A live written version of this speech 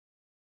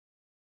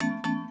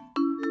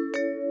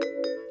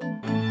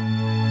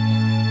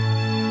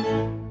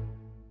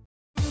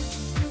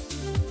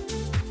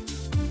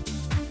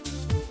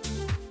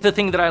The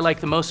thing that I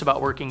like the most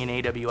about working in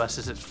AWS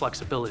is its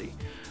flexibility.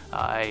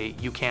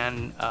 You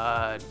can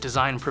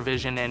design,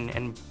 provision,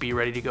 and be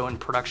ready to go in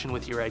production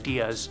with your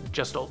ideas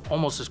just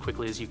almost as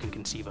quickly as you can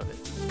conceive of it.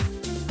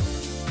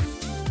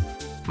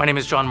 My name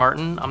is John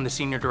Martin. I'm the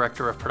Senior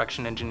Director of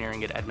Production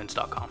Engineering at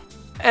Edmunds.com.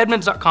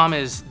 Edmunds.com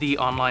is the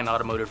online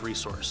automotive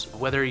resource.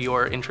 Whether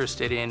you're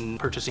interested in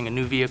purchasing a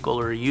new vehicle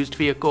or a used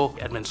vehicle,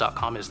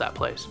 Edmunds.com is that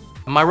place.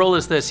 My role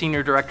as the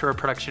Senior Director of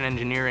Production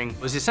Engineering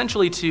was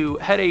essentially to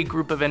head a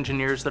group of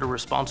engineers that are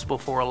responsible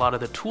for a lot of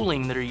the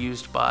tooling that are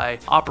used by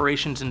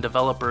operations and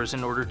developers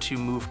in order to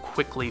move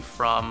quickly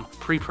from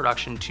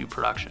pre-production to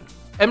production.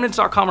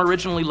 Edmunds.com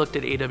originally looked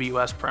at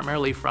AWS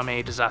primarily from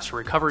a disaster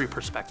recovery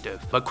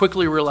perspective, but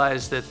quickly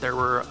realized that there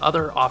were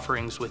other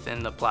offerings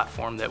within the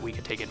platform that we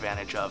could take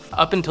advantage of.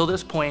 Up until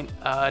this point,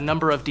 a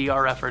number of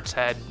DR efforts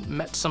had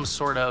met some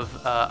sort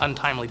of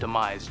untimely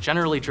demise,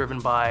 generally driven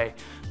by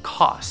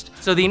cost.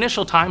 So the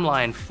initial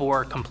timeline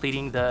for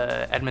completing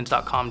the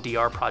Edmunds.com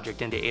DR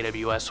project into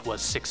AWS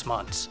was 6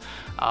 months.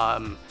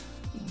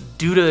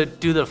 Due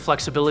to the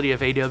flexibility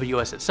of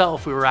AWS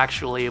itself, we were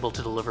actually able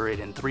to deliver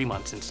it in 3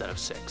 months instead of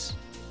 6.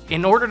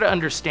 In order to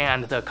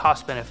understand the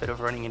cost benefit of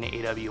running in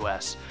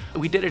AWS,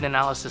 we did an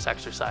analysis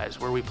exercise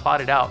where we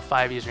plotted out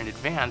 5 years in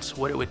advance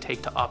what it would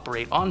take to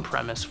operate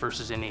on-premise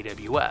versus in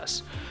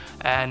AWS.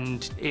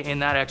 And in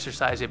that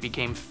exercise, it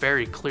became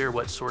very clear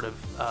what sort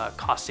of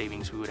cost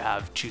savings we would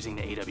have choosing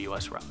the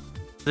AWS route.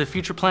 The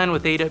future plan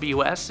with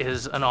AWS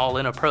is an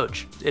all-in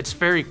approach. It's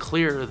very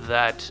clear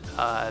that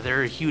there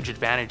are huge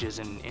advantages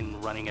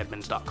in running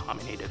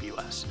Edmunds.com in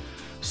AWS.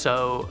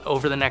 So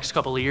over the next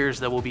couple of years,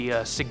 there will be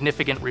a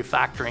significant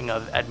refactoring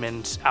of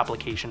Edmunds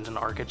applications and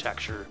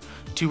architecture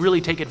to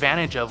really take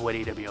advantage of what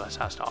AWS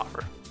has to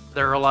offer.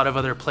 There are a lot of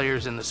other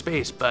players in the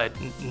space, but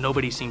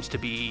nobody seems to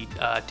be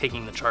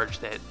taking the charge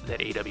that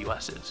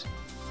AWS is.